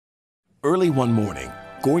Early one morning,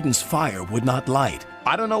 Gordon's fire would not light.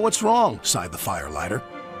 "I don't know what's wrong," sighed the firelighter.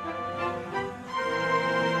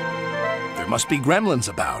 "There must be gremlins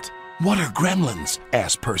about." "What are gremlins?"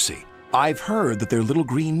 asked Percy. "I've heard that they're little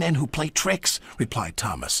green men who play tricks," replied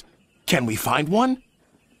Thomas. "Can we find one?"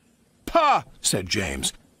 "Pah!" said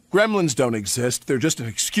James. "Gremlins don't exist. They're just an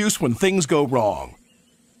excuse when things go wrong.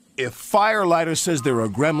 If Firelighter says there are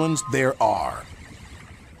gremlins, there are."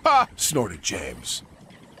 "Ha!" snorted James.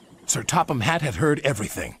 Sir Topham Hatt had heard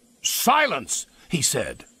everything. "Silence!" he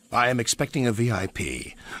said. "I am expecting a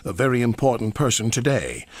VIP, a very important person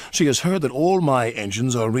today. She has heard that all my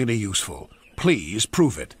engines are really useful. Please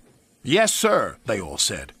prove it." "Yes, sir," they all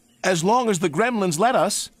said. "As long as the gremlins let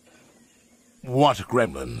us." "What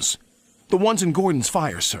gremlins?" "The ones in Gordon's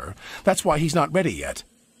fire, sir. That's why he's not ready yet."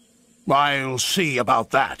 "I'll see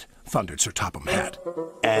about that," thundered Sir Topham Hatt.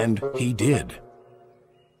 And he did.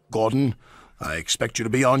 "Gordon, I expect you to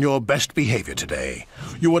be on your best behavior today.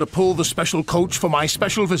 You are to pull the special coach for my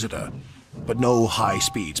special visitor. But no high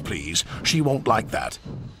speeds, please. She won't like that."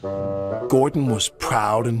 Gordon was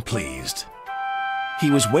proud and pleased.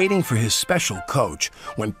 He was waiting for his special coach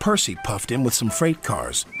when Percy puffed in with some freight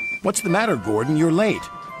cars. "What's the matter, Gordon? You're late."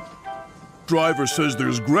 "Driver says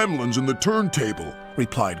there's gremlins in the turntable,"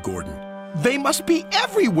 replied Gordon. "They must be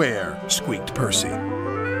everywhere," squeaked Percy.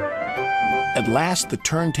 At last the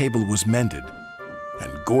turntable was mended,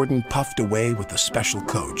 and Gordon puffed away with the special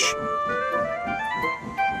coach.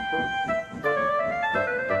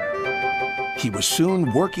 He was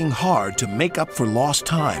soon working hard to make up for lost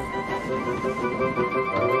time.